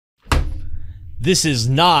This is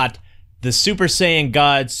not the Super Saiyan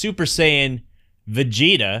God, Super Saiyan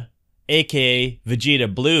Vegeta, aka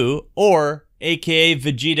Vegeta Blue, or aka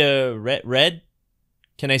Vegeta Red?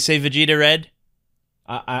 Can I say Vegeta Red?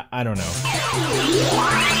 I don't know.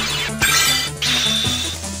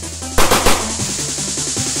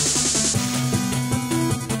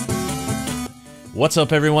 What's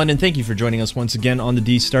up, everyone, and thank you for joining us once again on the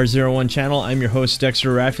Dstar01 channel. I'm your host,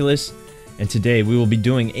 Dexter Arafiles, and today we will be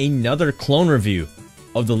doing another clone review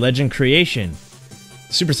of the Legend creation,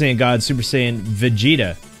 Super Saiyan God, Super Saiyan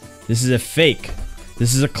Vegeta. This is a fake.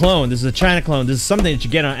 This is a clone. This is a China clone. This is something that you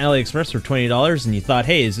get on AliExpress for $20, and you thought,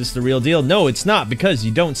 hey, is this the real deal? No, it's not, because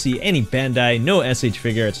you don't see any Bandai, no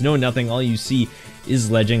SHFiguarts, no nothing. All you see is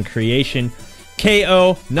Legend creation.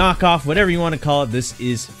 KO, knockoff, whatever you want to call it, this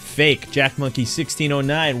is fake.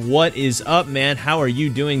 JackMonkey1609, what is up, man? How are you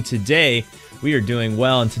doing today? We are doing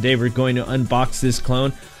well, and today we're going to unbox this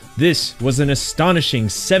clone. This was an astonishing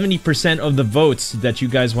 70% of the votes that you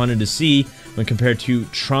guys wanted to see when compared to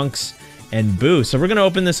Trunks and Boo. So we're going to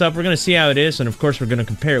open this up, we're going to see how it is, and of course we're going to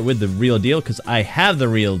compare it with the real deal, because I have the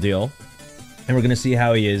real deal, and we're going to see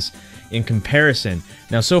how he is in comparison.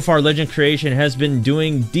 Now, so far, Legend creation has been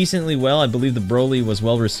doing decently well. I believe the Broly was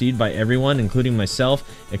well received by everyone, including myself,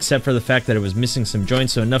 except for the fact that it was missing some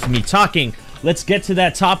joints. So enough of me talking. Let's get to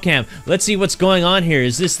that top cam. Let's see what's going on here.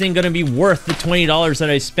 Is this thing going to be worth the $20 that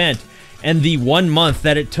I spent and the 1 month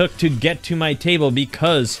that it took to get to my table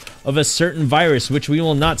because of a certain virus, which we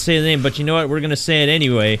will not say the name, but you know what? We're going to say it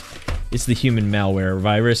anyway. It's the human malware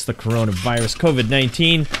virus, the coronavirus,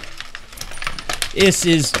 COVID-19. This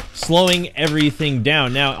is slowing everything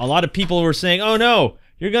down. Now, a lot of people were saying, oh no,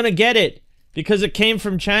 you're gonna get it because it came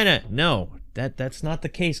from China. No, that's not the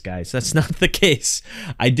case, guys. That's not the case.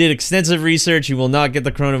 I did extensive research. You will not get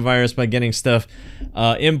the coronavirus by getting stuff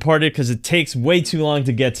imported, because it takes way too long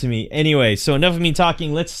to get to me. Anyway, so enough of me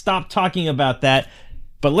talking. Let's stop talking about that.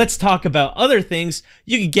 But let's talk about other things.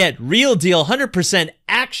 You can get real deal, 100%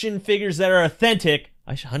 action figures that are authentic.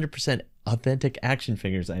 100% authentic action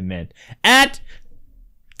figures, I meant, at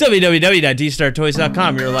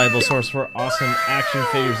www.dstartoys.com, your reliable source for awesome action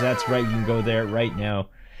figures. That's right, you can go there right now.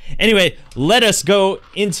 Anyway, let us go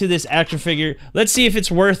into this action figure. Let's see if it's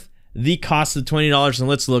worth the cost of $20, and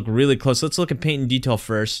let's look really close. Let's look at paint and detail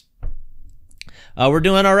first. We're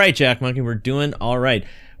doing all right, Jack Monkey. We're doing all right.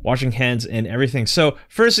 Washing hands and everything. So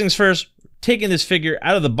first things first, taking this figure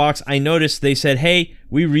out of the box, I noticed they said, hey,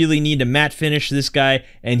 we really need to matte finish this guy,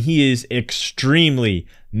 and he is extremely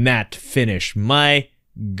matte finish. My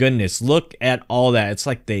goodness, look at all that. It's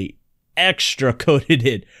like they extra coated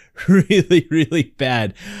it really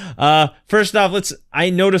bad. First off, I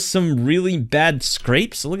noticed some really bad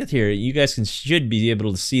scrapes. Look at here, you guys should be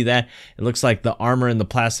able to see that. It looks like the armor and the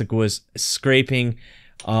plastic was scraping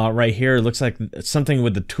right here. It looks like something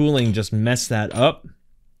with the tooling just messed that up.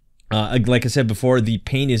 Like I said before, the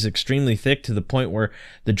paint is extremely thick to the point where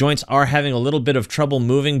the joints are having a little bit of trouble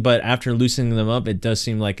moving, but after loosening them up, it does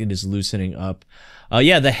seem like it is loosening up.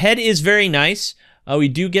 Yeah, the head is very nice. We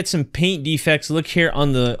do get some paint defects. Look here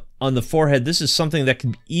on the forehead. This is something that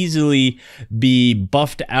can easily be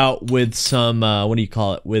buffed out with some what do you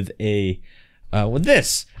call it? With a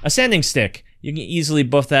a sanding stick. You can easily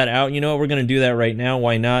buff that out. You know what? We're gonna do that right now.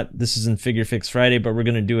 Why not? This isn't Figure Fix Friday, but we're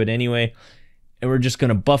gonna do it anyway. And we're just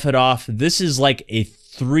gonna buff it off. This is like a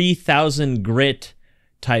 3000 grit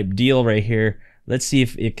type deal right here. Let's see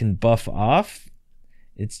if it can buff off.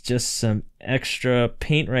 It's just some extra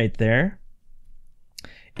paint right there.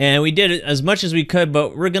 And we did it as much as we could,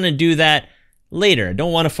 but we're gonna do that later. I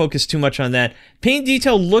don't want to focus too much on that. Paint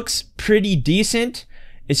detail looks pretty decent.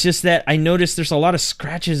 It's just that I noticed there's a lot of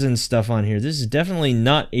scratches and stuff on here. This is definitely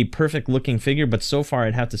not a perfect looking figure, but so far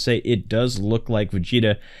I'd have to say it does look like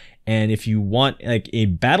Vegeta. And if you want like a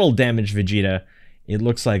battle damage Vegeta, it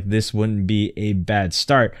looks like this wouldn't be a bad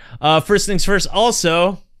start. First things first,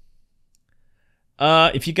 also,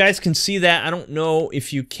 if you guys can see that, I don't know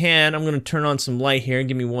if you can. I'm going to turn on some light here.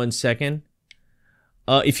 Give me 1 second.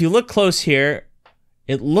 If you look close here,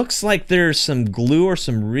 it looks like there's some glue or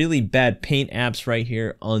some really bad paint apps right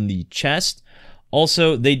here on the chest.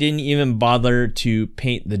 Also, they didn't even bother to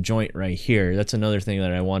paint the joint right here. That's another thing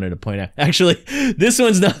that I wanted to point out. Actually, this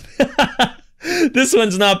one's not this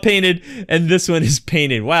one's not painted, and this one is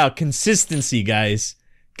painted. Wow, consistency, guys.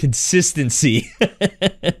 Consistency.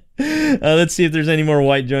 Let's see if there's any more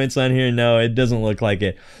white joints on here. No, it doesn't look like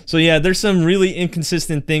it. So yeah, there's some really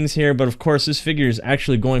inconsistent things here, but of course this figure is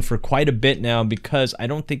actually going for quite a bit now, because I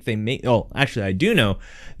don't think they make, oh, actually I do know,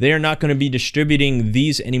 they are not going to be distributing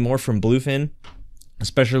these anymore from Bluefin,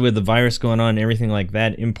 especially with the virus going on and everything like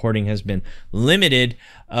that. Importing has been limited.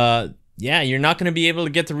 yeah, you're not going to be able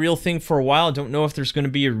to get the real thing for a while. I don't know if there's going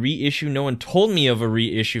to be a reissue. No one told me of a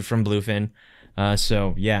reissue from Bluefin.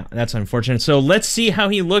 So, yeah, that's unfortunate. So, let's see how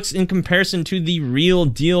he looks in comparison to the real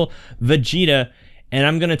deal Vegeta. And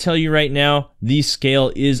I'm going to tell you right now, the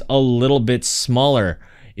scale is a little bit smaller.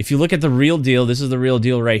 If you look at the real deal, this is the real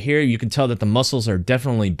deal right here. You can tell that the muscles are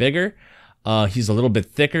definitely bigger. He's a little bit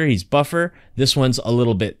thicker. He's buffer. This one's a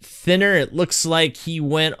little bit thinner. It looks like he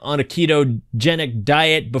went on a ketogenic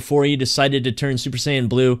diet before he decided to turn Super Saiyan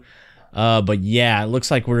Blue. But yeah, it looks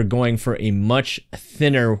like we're going for a much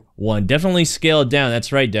thinner one. Definitely scaled down.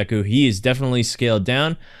 That's right, Deku. He is definitely scaled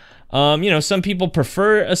down. You know, some people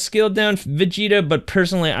prefer a scaled down Vegeta, but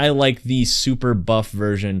personally, I like the super buff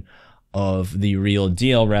version of the real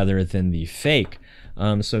deal rather than the fake.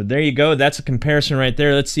 So there you go. That's a comparison right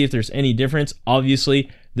there. Let's see if there's any difference. Obviously,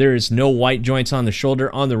 there is no white joints on the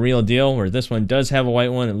shoulder on the real deal, where this one does have a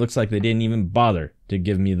white one. It looks like they didn't even bother to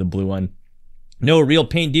give me the blue one. No real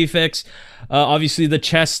paint defects. Obviously, the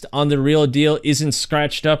chest on the real deal isn't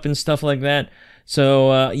scratched up and stuff like that.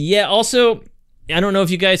 So, yeah, also, I don't know if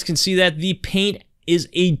you guys can see that. The paint is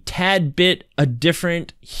a tad bit a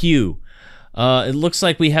different hue. It looks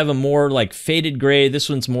like we have a more like faded gray. This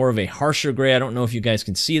one's more of a harsher gray. I don't know if you guys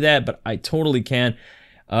can see that, but I totally can.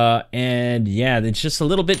 And yeah, it's just a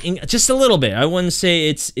little bit, I wouldn't say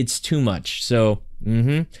it's too much. So,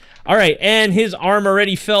 all right. And his arm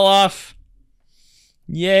already fell off.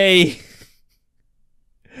 Yay.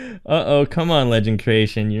 Uh-oh, come on, Legend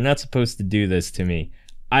Creation. You're not supposed to do this to me.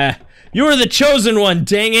 You were the chosen one,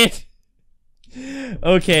 dang it.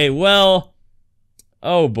 Okay, well,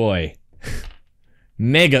 oh boy.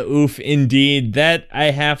 Mega oof indeed. That I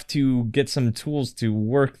have to get some tools to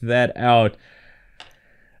work that out.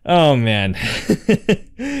 Oh man.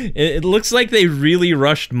 It looks like they really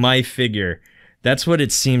rushed my figure. That's what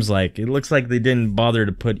it seems like. It looks like they didn't bother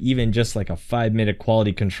to put even just like a 5-minute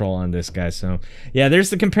quality control on this guy. So yeah, there's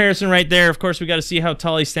the comparison right there. Of course, we got to see how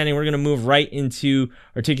tall he's standing. We're going to move right into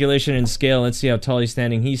articulation and scale. Let's see how tall he's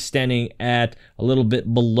standing. He's standing at a little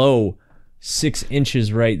bit below 6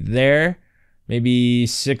 inches right there. Maybe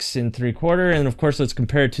 6 3/4. And of course, let's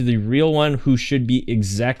compare it to the real one, who should be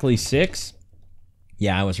exactly 6.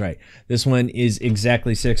 Yeah, I was right. This one is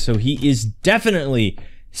exactly 6. So he is definitely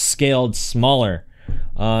scaled smaller.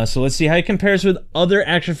 So let's see how he compares with other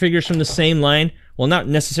action figures from the same line. Well, not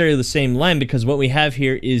necessarily the same line, because what we have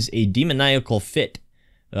here is a demoniacal fit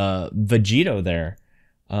Vegeta there.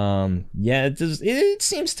 Yeah, it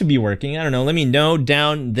seems to be working. I don't know. Let me know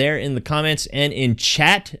down there in the comments and in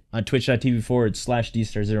chat on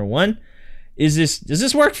twitch.tv/Dstar01. Does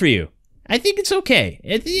this work for you? I think it's okay.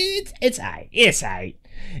 It's aight. It's aight.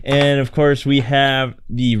 And of course, we have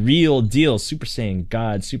the real deal Super Saiyan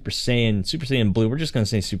God, Super Saiyan Blue. We're just gonna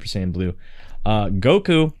say Super Saiyan Blue.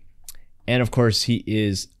 Goku, and of course, he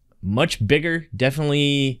is much bigger.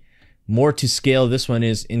 Definitely more to scale. This one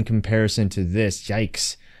is in comparison to this.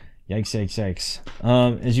 Yikes. Yikes, yikes,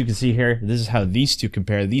 yikes. As you can see here, this is how these two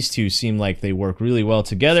compare. These two seem like they work really well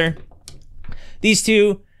together. These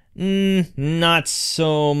two, not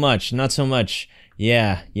so much. Not so much.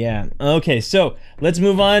 Yeah. Okay, so let's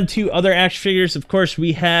move on to other action figures. Of course,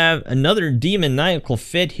 we have another demoniacal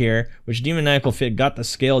fit here, which demoniacal fit got the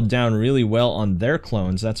scale down really well on their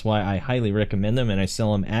clones. That's why I highly recommend them, and I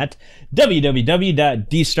sell them at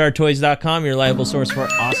www.dstartoys.com, your reliable source for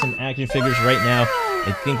awesome action figures right now.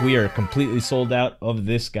 I think we are completely sold out of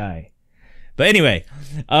this guy. But anyway,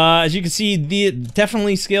 as you can see,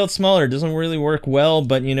 definitely scaled smaller. It doesn't really work well,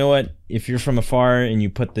 but you know what? If you're from afar and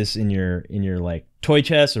you put this in your like toy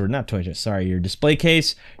chest, or not toy chest, sorry, your display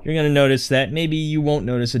case, you're gonna notice that maybe you won't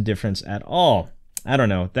notice a difference at all. I don't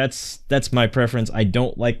know. That's my preference. I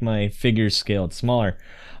don't like my figures scaled smaller.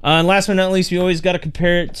 And last but not least, we always got to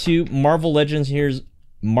compare it to Marvel Legends. Here's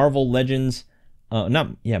Marvel Legends,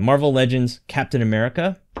 Marvel Legends Captain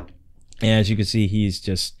America. And as you can see,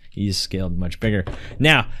 he's scaled much bigger.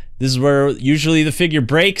 Now, this is where usually the figure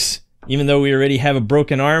breaks, even though we already have a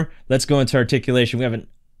broken arm. Let's go into articulation. We have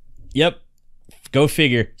go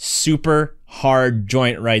figure, super hard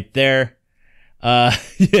joint right there. Yeah,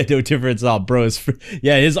 no difference at all, bros.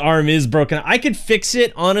 Yeah, his arm is broken. I could fix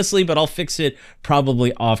it, honestly, but I'll fix it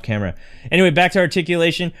probably off camera. Anyway, back to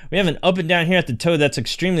articulation. We have an up and down here at the toe that's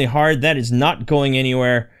extremely hard. That is not going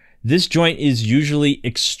anywhere. This joint is usually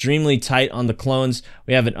extremely tight on the clones.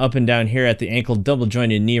 We have an up and down here at the ankle, double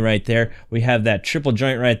jointed knee right there. We have that triple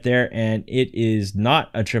joint right there, and it is not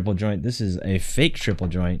a triple joint. This is a fake triple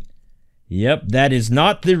joint. Yep, that is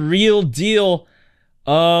not the real deal.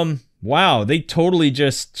 Wow, they totally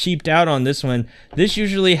just cheaped out on this one. This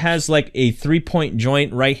usually has like a 3-point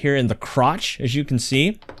joint right here in the crotch, as you can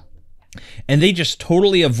see. And they just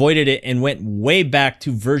totally avoided it and went way back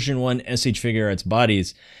to version 1 SH Figuarts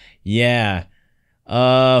bodies. Yeah.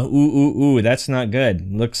 That's not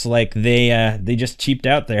good. Looks like they just cheaped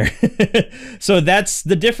out there. So that's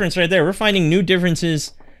the difference right there. We're finding new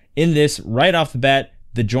differences in this right off the bat.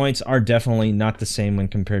 The joints are definitely not the same when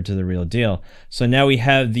compared to the real deal. So now we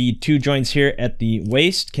have the 2 joints here at the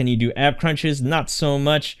waist. Can you do ab crunches? Not so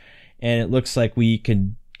much. And it looks like we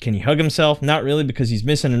could. Can he hug himself? Not really, because he's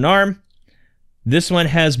missing an arm. This one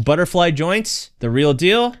has butterfly joints, the real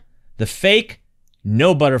deal. The fake,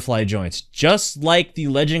 no butterfly joints. Just like the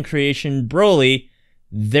Legend Creation Broly,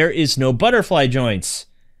 there is no butterfly joints.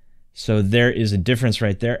 So there is a difference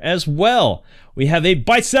right there as well. We have a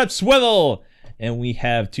bicep swivel, and we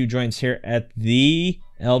have 2 joints here at the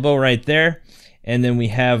elbow right there. And then we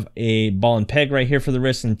have a ball and peg right here for the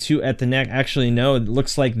wrist and 2 at the neck. Actually, no, it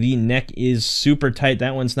looks like the neck is super tight.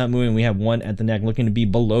 That one's not moving. We have 1 at the neck, looking to be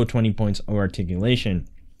below 20 points of articulation.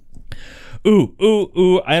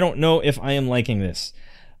 Ooh, I don't know if I am liking this.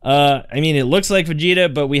 I mean, it looks like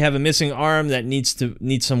Vegeta, but we have a missing arm that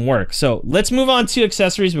needs some work. So let's move on to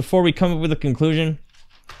accessories before we come up with a conclusion.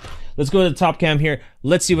 Let's go to the top cam here.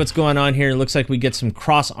 Let's see what's going on here. It looks like we get some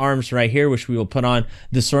cross arms right here, which we will put on.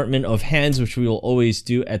 The assortment of hands, which we will always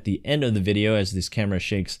do at the end of the video, as this camera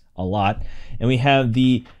shakes a lot. And we have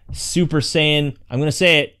the Super Saiyan, I'm gonna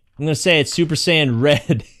say it's Super Saiyan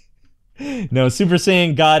Red. No, Super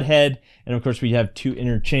Saiyan Godhead. And of course we have 2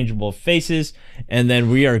 interchangeable faces. And then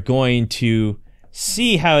we are going to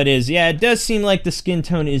see how it is. Yeah, it does seem like the skin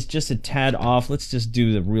tone is just a tad off. Let's just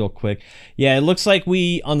do the real quick. Yeah, it looks like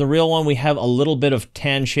on the real one, we have a little bit of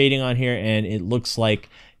tan shading on here, and it looks like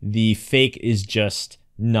the fake is just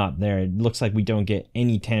not there. It looks like we don't get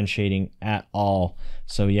any tan shading at all.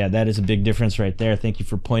 So yeah, that is a big difference right there. Thank you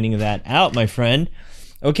for pointing that out, my friend.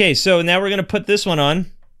 Okay, so now we're gonna put this one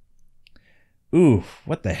on. Ooh,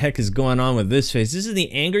 what the heck is going on with this face? This is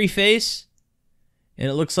the angry face, and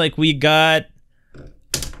it looks like we got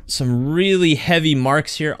some really heavy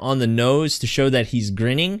marks here on the nose to show that he's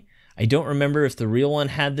grinning. I don't remember if the real one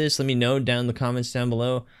had this. Let me know down in the comments down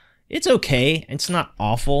below. It's okay. It's not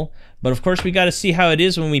awful. But of course, we got to see how it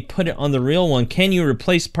is when we put it on the real one. Can you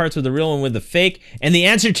replace parts of the real one with the fake? And the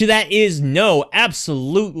answer to that is no.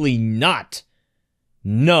 Absolutely not.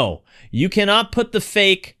 No. You cannot put the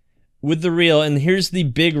fake with the real. And here's the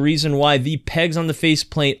big reason why. The pegs on the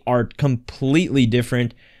faceplate are completely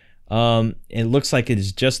different. It looks like it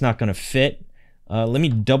is just not going to fit. Let me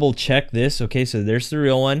double check this. Okay, so there's the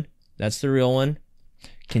real one. That's the real one.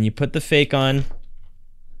 Can you put the fake on?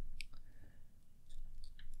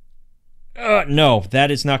 No,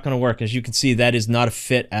 that is not going to work. As you can see, that is not a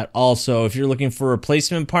fit at all. So if you're looking for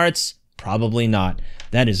replacement parts, probably not.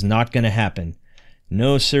 That is not going to happen.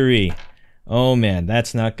 No siree. Oh man,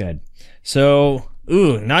 that's not good. So,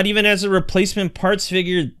 not even as a replacement parts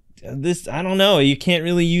figure. This, I don't know, you can't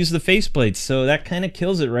really use the faceplates, so that kind of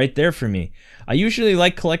kills it right there for me. I usually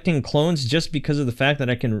like collecting clones just because of the fact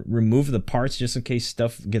that I can remove the parts just in case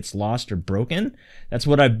stuff gets lost or broken. That's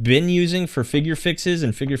what I've been using for figure fixes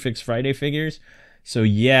and Figure Fix Friday figures. So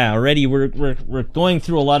yeah, already we're going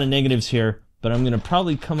through a lot of negatives here, but I'm gonna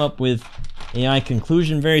probably come up with AI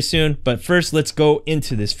conclusion very soon. But first, let's go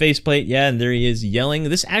into this faceplate. Yeah, and there he is yelling.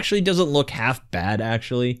 This actually doesn't look half bad,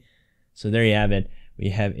 actually. So there you have it. We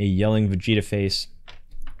have a yelling Vegeta face.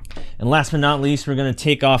 And last but not least, we're going to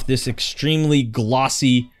take off this extremely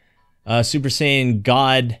glossy Super Saiyan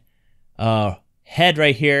God head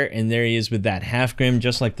right here. And there he is with that half grim,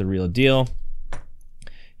 just like the real deal.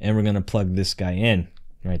 And we're going to plug this guy in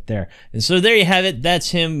right there. And so there you have it. That's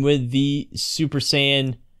him with the Super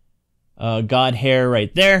Saiyan God hair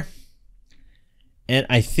right there. And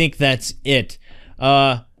I think that's it.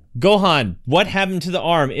 Gohan, what happened to the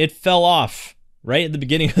arm? It fell off right at the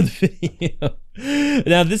beginning of the video.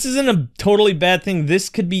 Now, this isn't a totally bad thing. This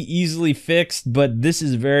could be easily fixed, but this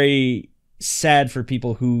is very sad for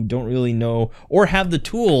people who don't really know or have the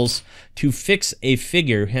tools to fix a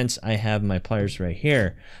figure. Hence, I have my pliers right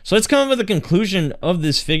here. So let's come up with a conclusion of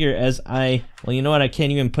this figure as well, you know what? I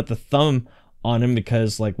can't even put the thumb on him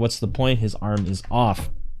because, like, what's the point? His arm is off.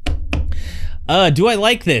 Do I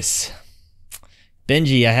like this?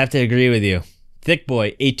 Benji, I have to agree with you. Thick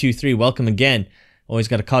Boy 823, welcome again. Always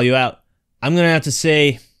got to call you out. I'm gonna have to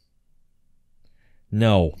say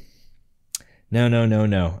no.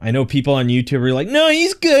 No. I know people on YouTube are like, no,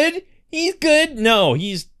 he's good. He's good. No,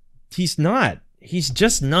 he's not. He's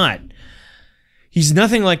just not. He's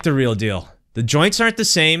nothing like the real deal. The joints aren't the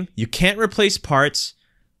same. You can't replace parts.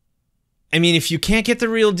 I mean, if you can't get the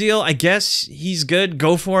real deal, I guess he's good.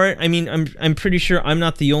 Go for it. I mean, I'm pretty sure I'm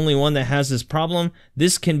not the only one that has this problem.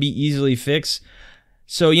 This can be easily fixed.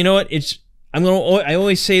 So you know what? I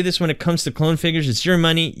always say this when it comes to clone figures. It's your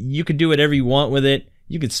money. You could do whatever you want with it.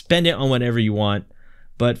 You could spend it on whatever you want.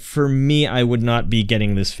 But for me, I would not be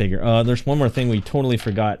getting this figure. There's one more thing we totally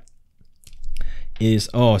forgot. Is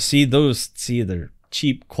see they're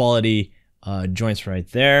cheap quality joints right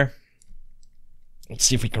there. Let's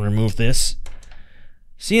see if we can remove this.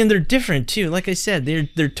 See, and they're different too. Like I said,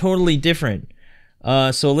 they're totally different.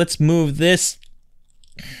 So let's move this.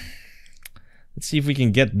 Let's see if we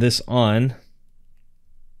can get this on.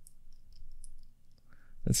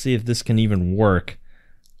 Let's see if this can even work.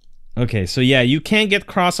 Okay, so yeah, you can't get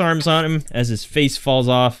cross arms on him as his face falls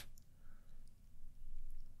off.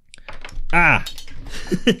 Ah!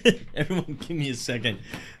 Everyone give me a second.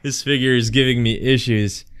 This figure is giving me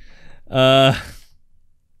issues.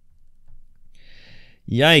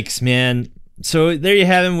 Yikes, man. So there you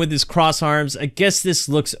have him with his cross arms. I guess this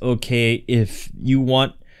looks okay. If you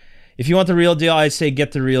want the real deal, I'd say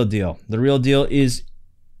get the real deal. The real deal is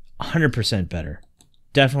 100% better.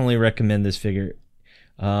 Definitely recommend this figure.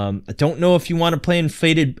 I don't know if you want to play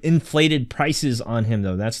inflated prices on him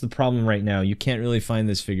though. That's the problem right now. You can't really find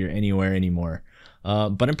this figure anywhere anymore.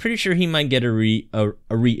 But I'm pretty sure he might get a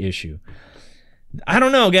reissue. I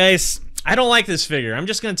don't know, guys. I don't like this figure. I'm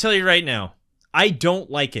just gonna tell you right now. I don't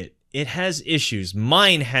like it. It has issues.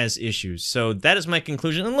 Mine has issues. So that is my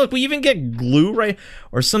conclusion. And look, we even get glue, right?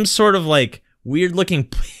 Or some sort of like weird looking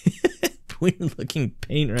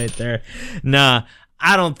paint right there. Nah,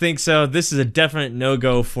 I don't think so. This is a definite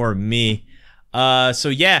no-go for me. So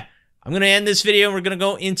yeah, I'm gonna end this video and we're gonna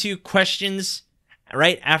go into questions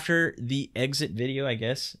right after the exit video, I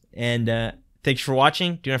guess. And thanks for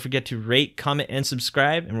watching. Do not forget to rate, comment, and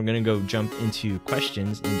subscribe. And we're gonna go jump into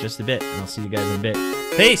questions in just a bit. And I'll see you guys in a bit.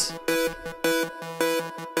 Peace!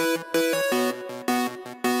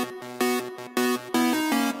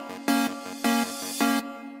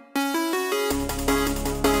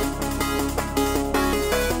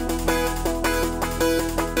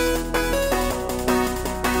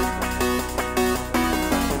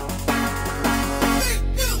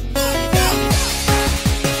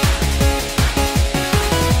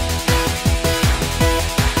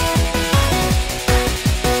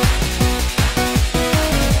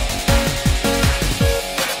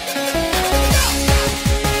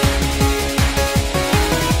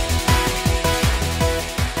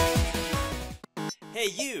 Hey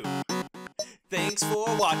you! Thanks for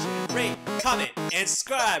watching. Rate, comment, and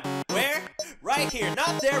subscribe. Where? Right here.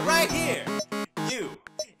 Not there, right here. You.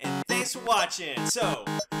 And thanks for watching. So,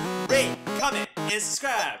 rate, comment, and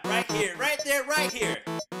subscribe. Right here, right there, right here.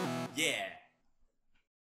 Yeah.